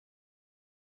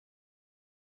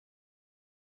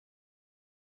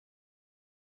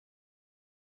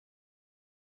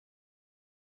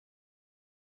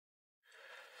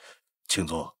请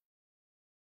坐。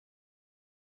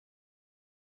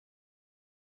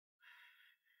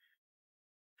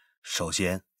首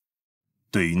先，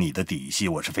对于你的底细，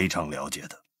我是非常了解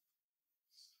的。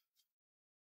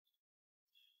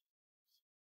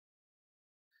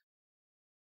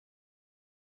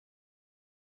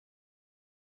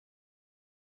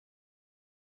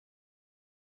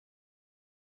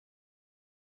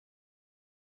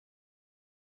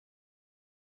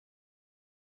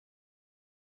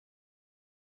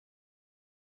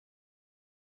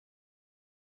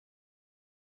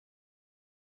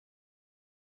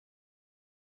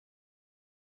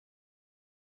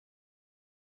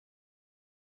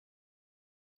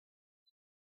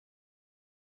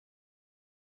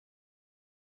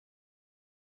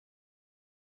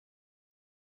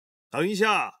等一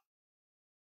下，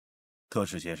特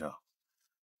使先生，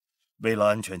为了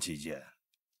安全起见，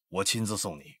我亲自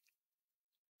送你。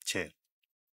请。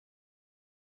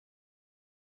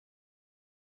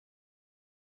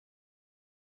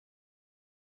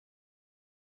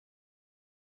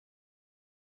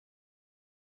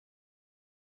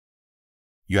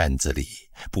院子里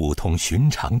不同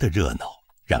寻常的热闹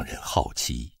让人好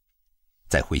奇，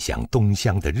再回想东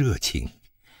乡的热情，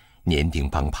年丁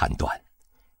邦判断，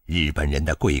日本人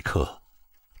的贵客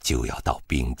就要到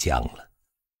滨江了。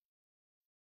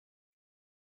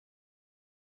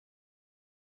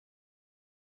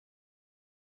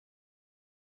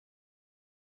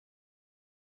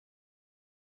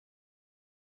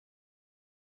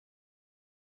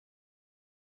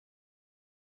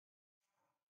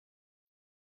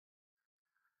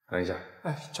等一下。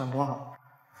哎，长官好。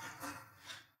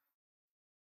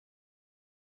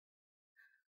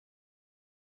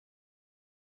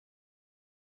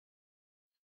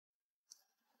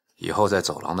以后在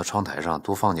走廊的窗台上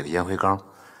多放几个烟灰缸，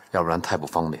要不然太不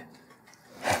方便。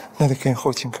那得跟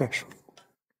后勤科说。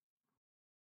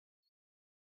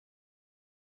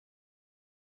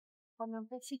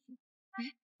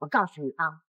我告诉你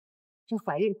啊，这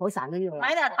怀孕头3个月，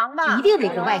买点糖吧，一定得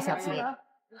跟外小姐。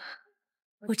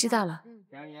我知道了。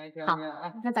好，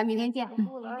那咱明天见。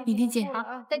明天见。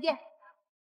好，再见。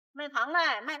卖糖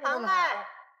来，卖糖来。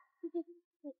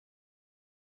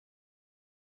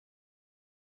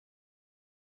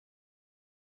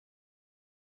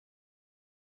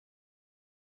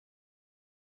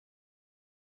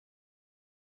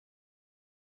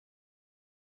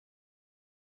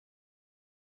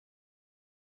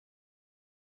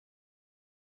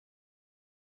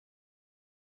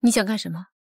你想干什么？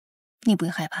你不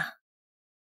用害怕，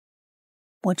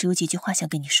我只有几句话想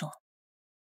跟你说。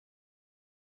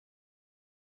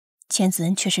钱子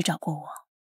恩确实找过我，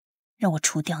让我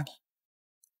除掉你，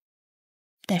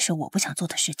但是我不想做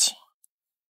的事情，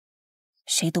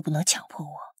谁都不能强迫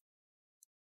我。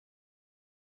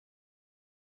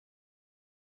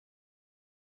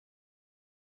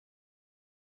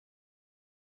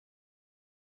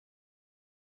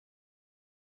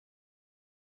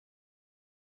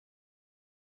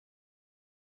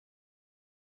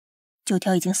九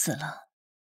条已经死了，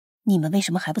你们为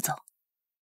什么还不走？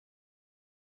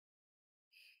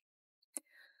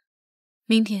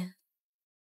明天，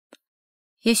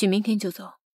也许明天就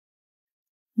走。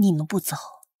你们不走，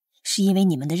是因为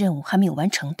你们的任务还没有完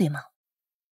成，对吗？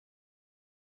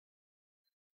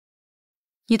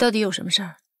你到底有什么事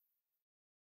儿？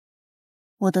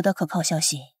我得到可靠消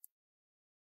息，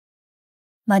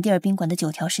马迭尔宾馆的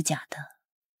9条是假的，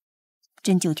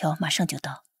真9条马上就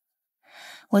到。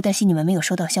我担心你们没有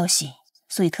收到消息，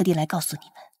所以特地来告诉你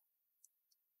们。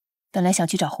本来想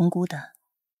去找红姑的，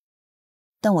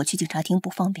但我去警察厅不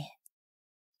方便，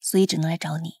所以只能来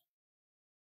找你。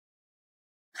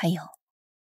还有，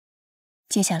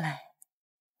接下来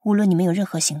无论你们有任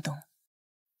何行动，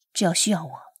只要需要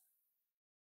我，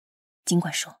尽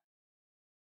管说。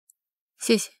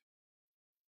谢谢。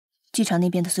剧场那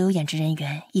边的所有演职人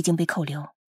员已经被扣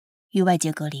留，与外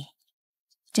界隔离。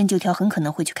真9条很可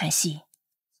能会去看戏，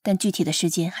但具体的时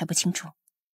间还不清楚。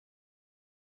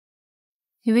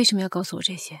你为什么要告诉我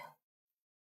这些？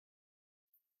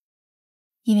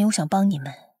因为我想帮你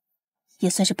们，也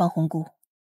算是帮红姑。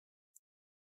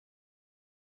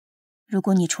如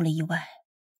果你出了意外，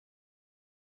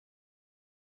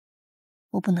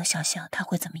我不能想象他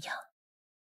会怎么样。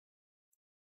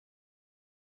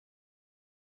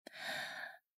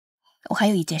我还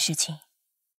有一件事情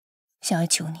想要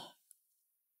求你。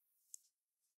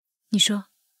你说。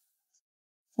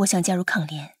我想加入抗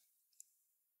联。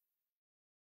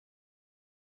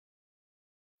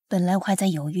本来我还在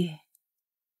犹豫，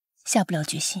下不了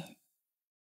决心。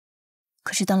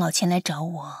可是当老钱来找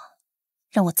我，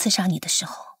让我刺杀你的时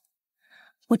候，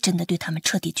我真的对他们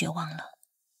彻底绝望了。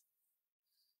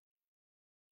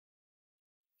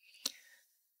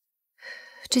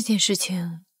这件事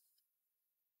情，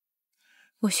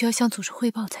我需要向组织汇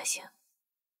报才行。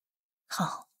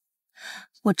好，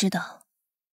我知道，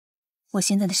我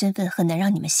现在的身份很难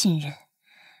让你们信任。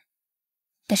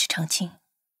但是长青，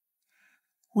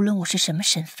无论我是什么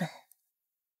身份，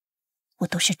我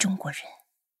都是中国人。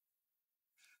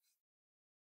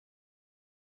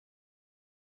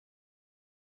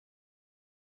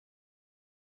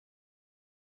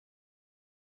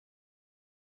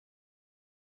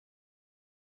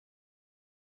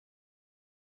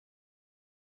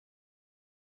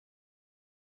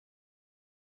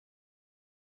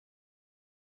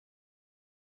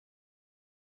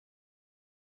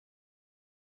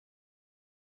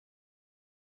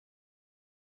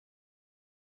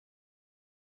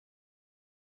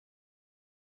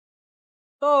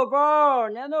豆包，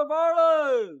粘豆包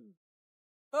喽！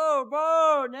豆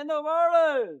包，粘豆包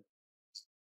喽！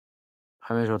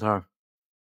还没收摊？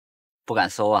不敢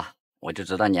收啊，我就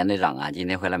知道年队长啊今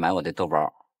天会来买我的豆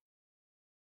包。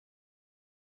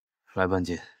来半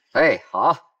斤。哎，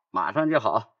好，马上就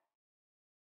好。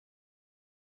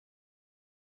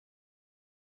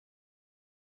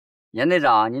年队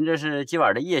长，您这是今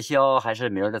晚的夜宵还是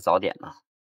明儿的早点呢？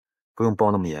不用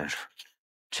包那么严实，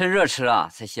趁热吃啊，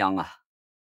才香啊。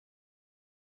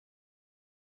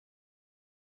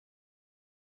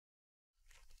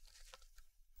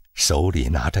手里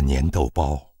拿着粘豆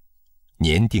包，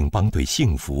年定邦对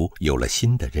幸福有了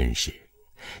新的认识。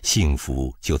幸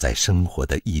福就在生活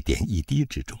的一点一滴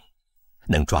之中，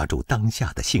能抓住当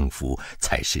下的幸福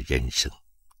才是人生。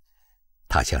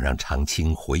他想让长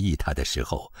青回忆他的时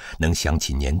候，能想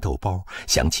起粘豆包，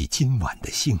想起今晚的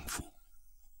幸福，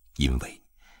因为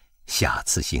下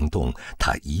次行动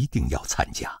他一定要参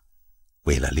加。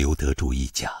为了留得住一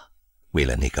家，为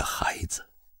了那个孩子，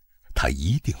他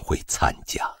一定会参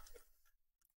加。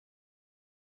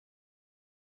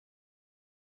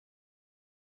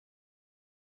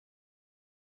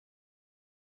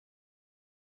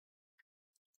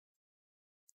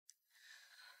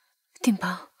丁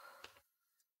邦，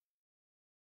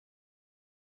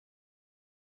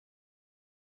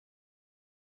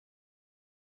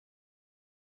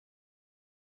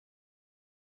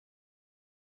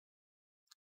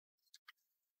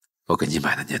我给你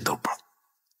买的粘豆包。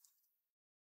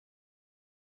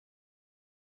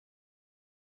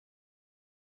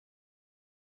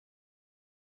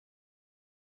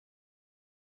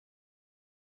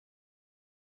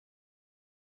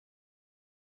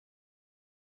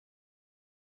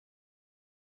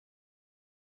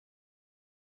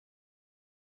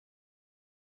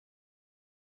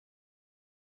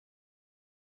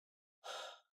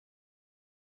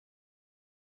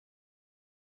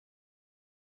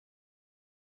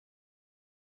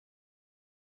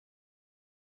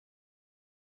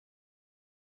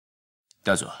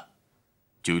大佐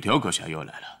，9条阁下又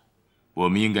来了，我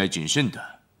们应该谨慎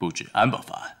地布置安保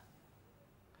法案。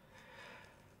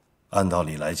按道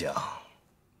理来讲，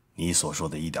你所说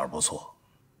的一点不错，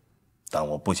但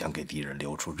我不想给敌人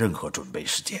留出任何准备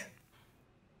时间。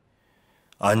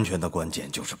安全的关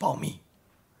键就是保密，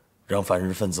让反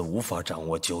日分子无法掌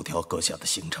握9条阁下的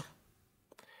行程。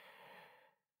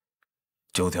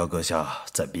9条阁下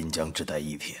在滨江只待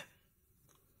1天。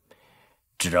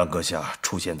只让阁下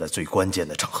出现在最关键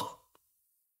的场合，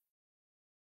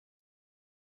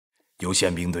由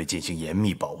宪兵队进行严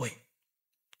密保卫，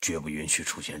绝不允许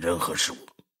出现任何失误。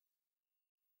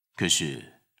可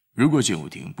是，如果警务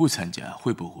厅不参加，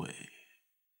会不会？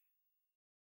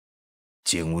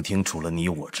警务厅除了你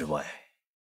我之外，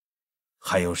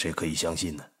还有谁可以相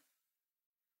信呢？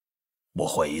我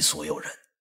怀疑所有人，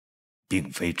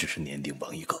并非只是年定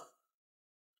邦一个。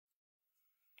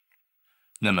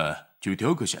那么9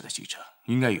条阁下的行程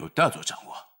应该由大佐掌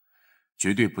握，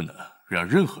绝对不能让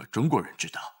任何中国人知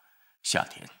道。夏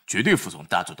天绝对服从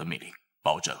大佐的命令，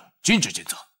保证尽职尽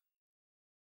责。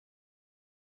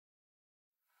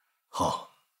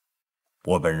好，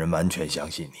我本人完全相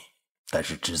信你，但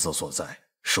是职责所在，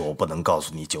是我不能告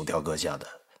诉你9条阁下的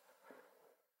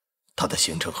他的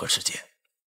行程和时间。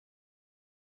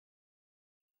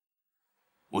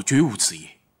我绝无此意。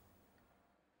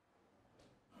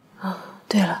哦，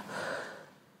对了，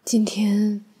今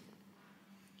天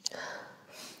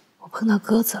我碰到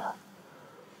鸽子了，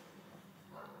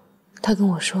他跟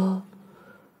我说，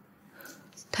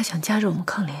他想加入我们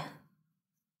抗联。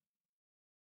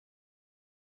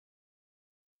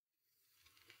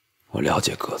我了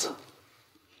解鸽子，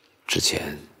之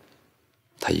前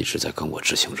他一直在跟我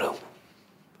执行任务，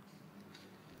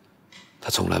他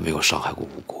从来没有伤害过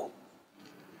无辜。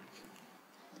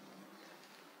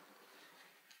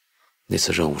那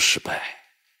次任务失败，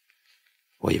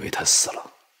我以为他死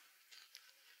了，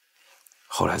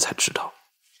后来才知道，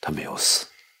他没有死。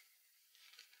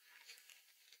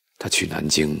他去南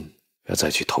京要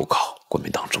再去投靠国民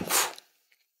党政府，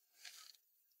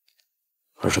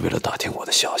而是为了打听我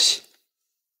的消息。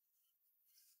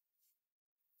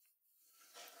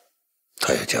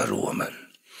他要加入我们，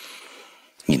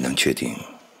你能确定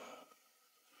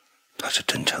他是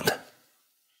真诚的？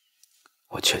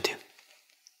我确定。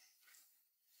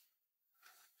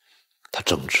他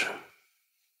正直，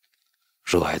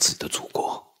热爱自己的祖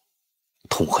国，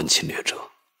痛恨侵略者。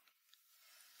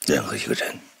任何一个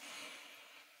人，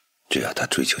只要他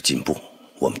追求进步，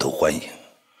我们都欢迎。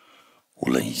无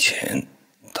论以前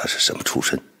他是什么出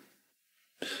身，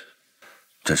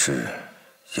这是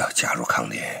要加入抗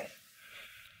联，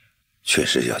确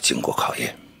实要经过考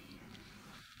验。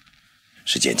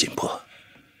时间紧迫，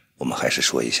我们还是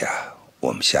说一下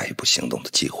我们下一步行动的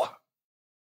计划。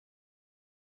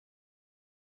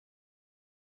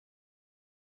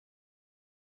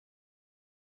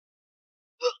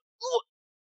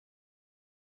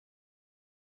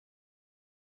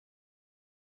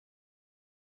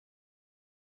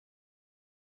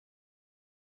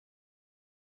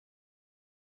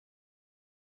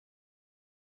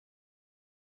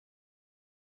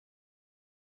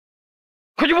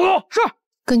快去报告。是。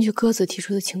根据鸽子提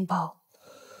出的情报，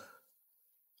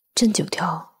真九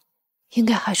条应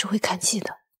该还是会看戏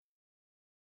的。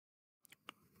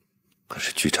可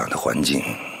是剧场的环境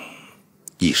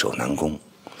易守难攻，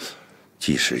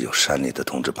即使有山里的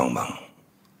同志帮忙，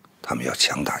他们要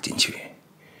强打进去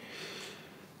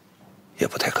也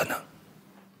不太可能。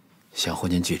想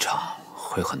混进剧场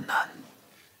会很难。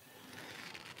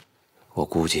我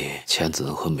估计千子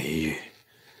和梅玉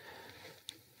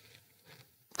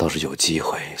倒是有机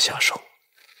会下手，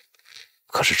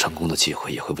可是成功的机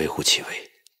会也会微乎其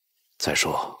微。再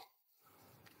说，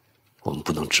我们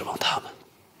不能指望他们。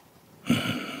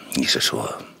你是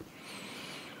说，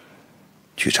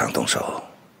剧场动手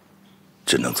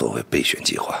只能作为备选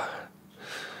计划，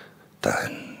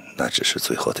但那只是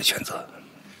最后的选择。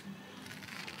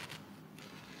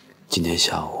今天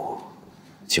下午，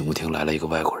警务厅来了一个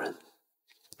外国人，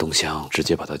东乡直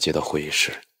接把他接到会议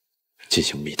室进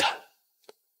行密谈。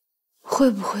会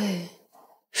不会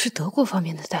是德国方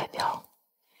面的代表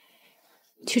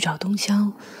去找东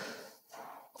乡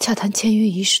洽谈签约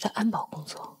仪式的安保工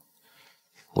作？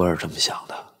我也是这么想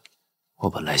的。我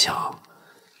本来想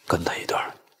跟他一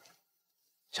段，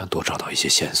想多找到一些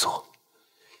线索。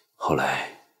后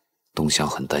来东乡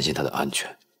很担心他的安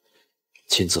全，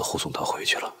亲自护送他回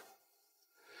去了。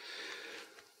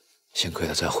幸亏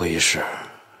他在会议室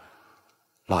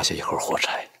落下一盒火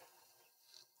柴，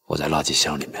我在垃圾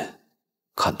箱里面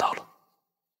看到了，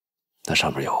那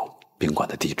上面有宾馆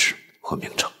的地址和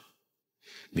名称。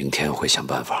明天会想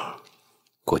办法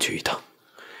过去一趟，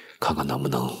看看能不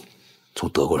能从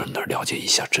德国人那儿了解一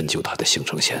下针灸塔的行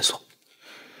程线索。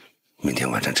明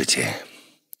天晚上之前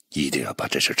一定要把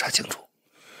这事查清楚。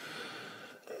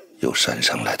由山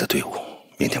上来的队伍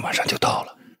明天晚上就到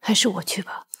了。还是我去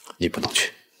吧。你不能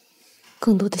去。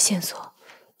更多的线索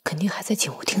肯定还在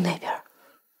警务厅那边，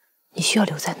你需要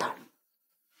留在那儿。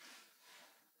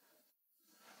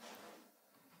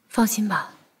放心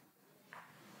吧。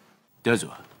大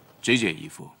佐，这件衣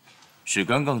服是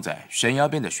刚刚在山崖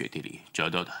边的雪地里找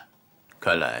到的，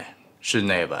看来是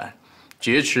那晚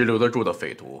劫持留得住的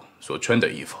匪徒所穿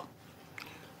的衣服。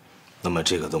那么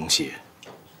这个东西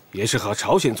也是和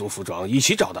朝鲜族服装一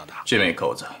起找到的。这枚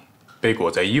扣子被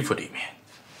裹在衣服里面，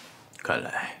看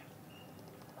来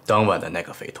当晚的那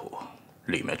个匪徒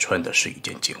里面穿的是一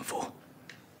件警服。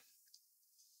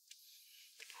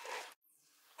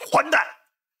混蛋！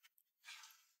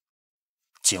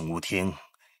警务厅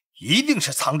一定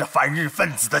是藏着反日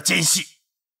分子的奸细。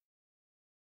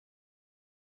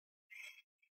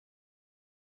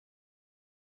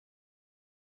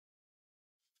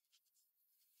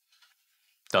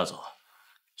大佐，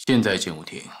现在警务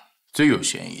厅最有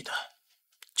嫌疑的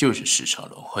就是石长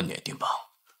龙和聂丁邦。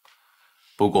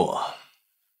不过，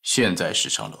现在石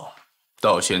长龙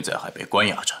到现在还被关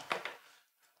押着。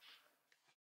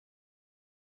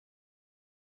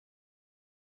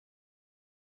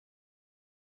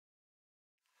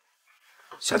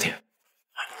夏天，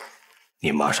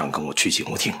你马上跟我去警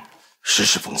务厅，实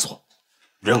施封锁，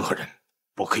任何人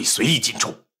不可以随意进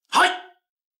出。嗨。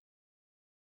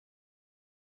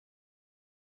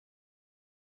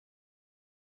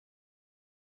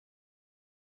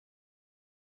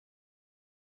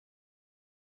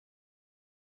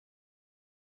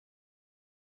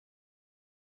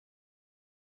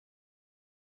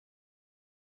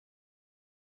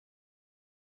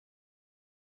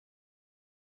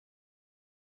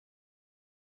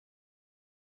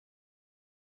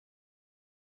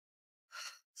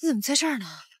你怎么在这儿呢？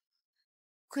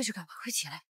跪着干嘛？快起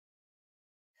来！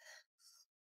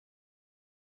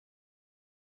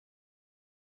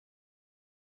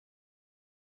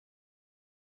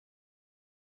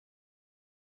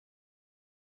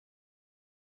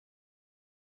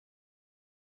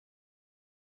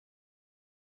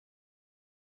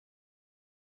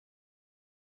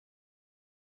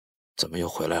怎么又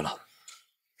回来了？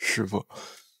师傅，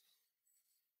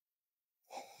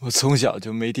我从小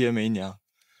就没爹没娘。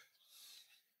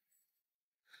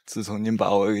自从您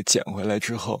把我给捡回来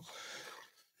之后，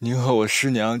您和我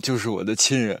师娘就是我的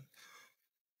亲人。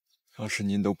要是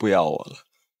您都不要我了，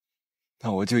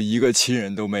那我就一个亲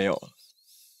人都没有了。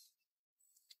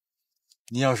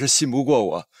您要是信不过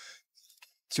我，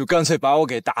就干脆把我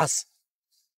给打死。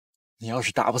你要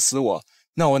是打不死我，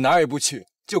那我哪儿也不去，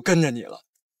就跟着你了。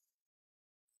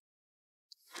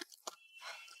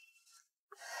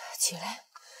起来，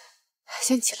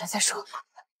先起来再说。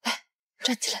来，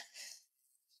站起来。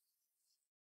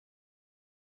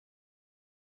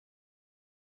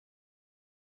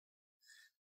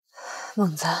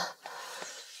猛子，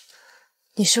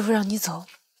你师父让你走，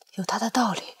有他的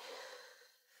道理。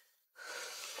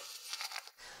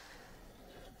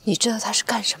你知道他是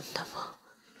干什么的吗？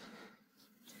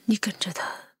你跟着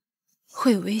他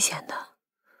会有危险的。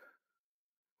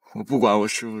我不管我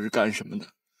师父是干什么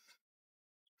的，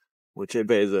我这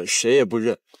辈子谁也不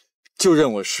认，就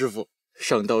认我师父。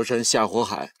上刀山下火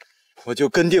海，我就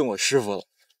跟定我师父了。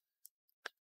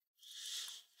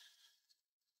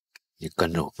你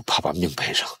跟着我不怕把命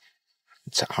赔上？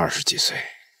你才20几岁，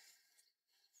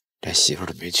连媳妇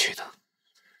都没娶呢，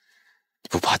你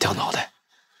不怕掉脑袋？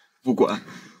不管，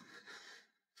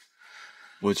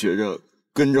我觉着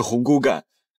跟着红姑干，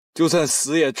就算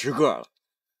死也值个了。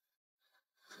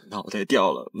脑袋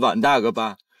掉了，碗大个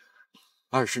疤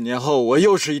，20年后我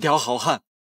又是一条好汉。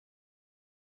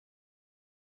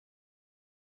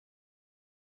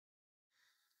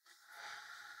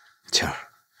晴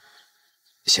儿，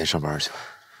你先上班去吧。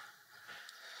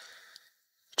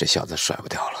这小子甩不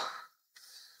掉了，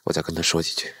我再跟他说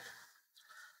几句。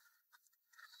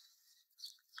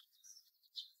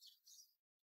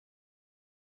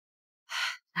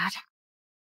拿着。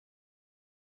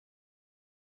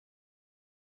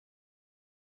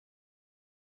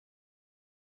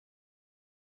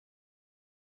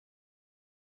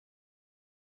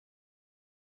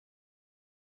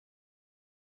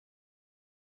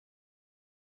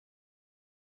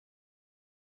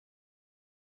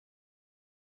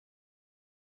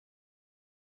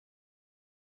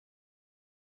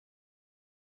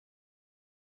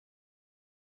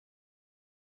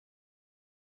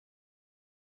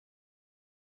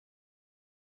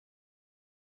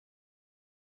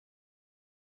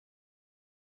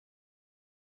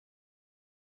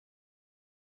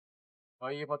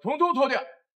把衣服统统脱掉！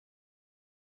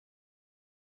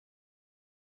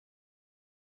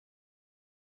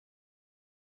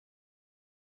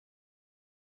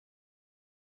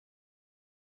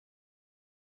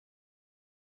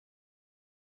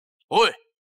喂，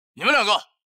你们两个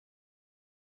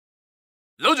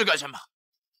愣着干什么？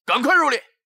赶快入列，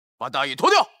把大衣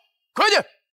脱掉，快点！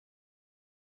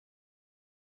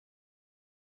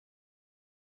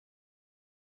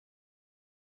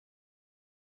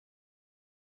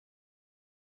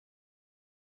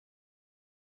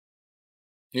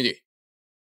弟弟，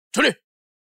出列！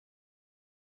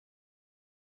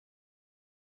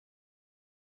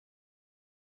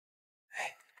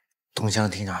东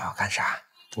乡厅长要干啥？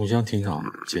东乡厅长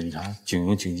检查警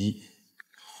用警机。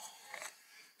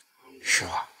师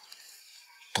傅，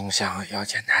东乡要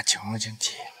检查警用警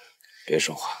机。别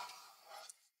说话。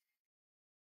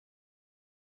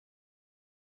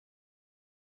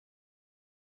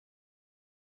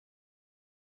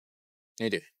弟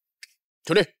弟，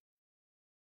出列！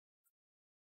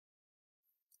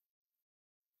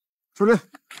出列！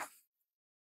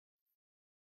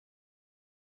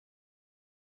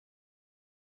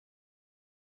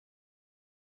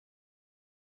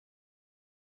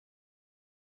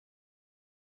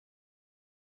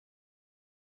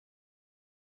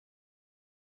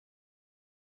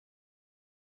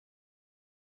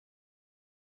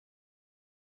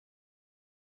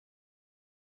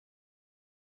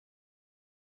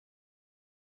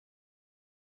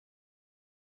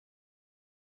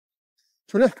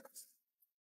出列！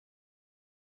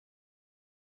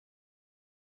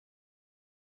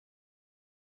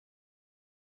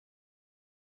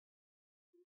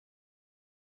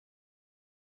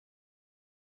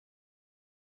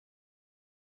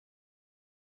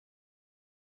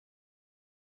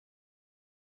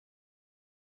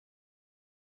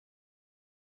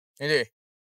弟弟，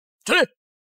出列！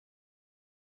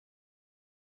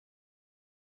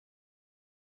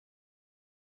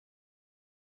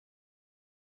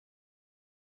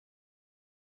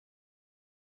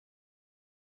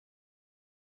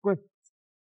跪。